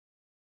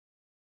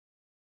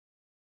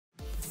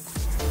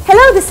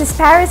Hello, this is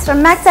Paris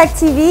from MacTech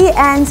TV,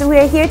 and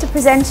we're here to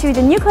present you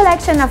the new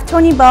collection of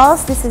Tony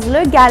balls. This is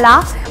le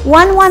GALA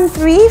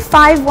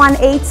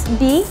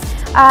 113518B.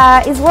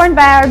 It's worn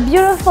by our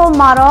beautiful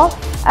model.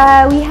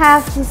 We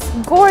have this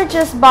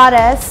gorgeous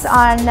bodice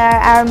on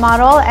our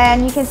model,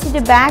 and you can see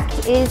the back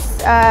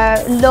is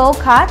low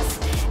cut.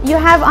 You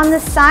have on the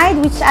side,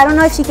 which I don't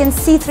know if you can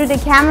see through the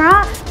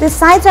camera, the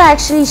sides are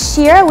actually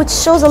sheer, which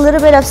shows a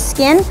little bit of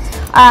skin,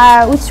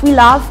 which we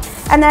love.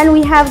 And then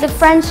we have the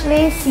French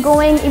lace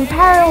going in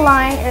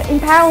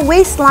parallel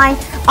waistline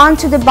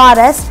onto the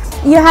bodice.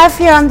 You have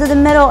here under the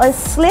middle a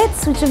slit,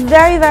 which is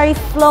very, very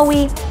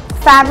flowy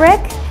fabric.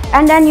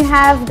 And then you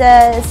have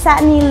the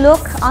satiny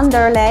look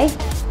underlay.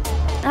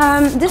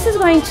 This is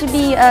going to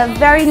be a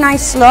very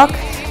nice look.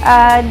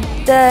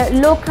 The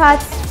low cut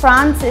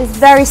front is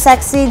very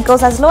sexy. It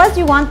goes as low as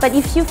you want, but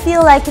if you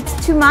feel like it's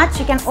too much,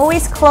 you can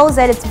always close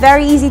it. It's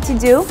very easy to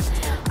do.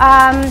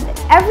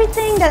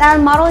 Everything that our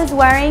model is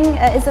wearing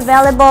is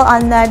available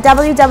on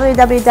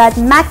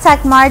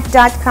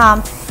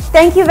www.mactechmart.com.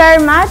 Thank you very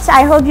much.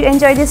 I hope you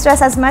enjoy this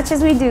dress as much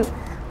as we do.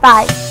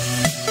 Bye.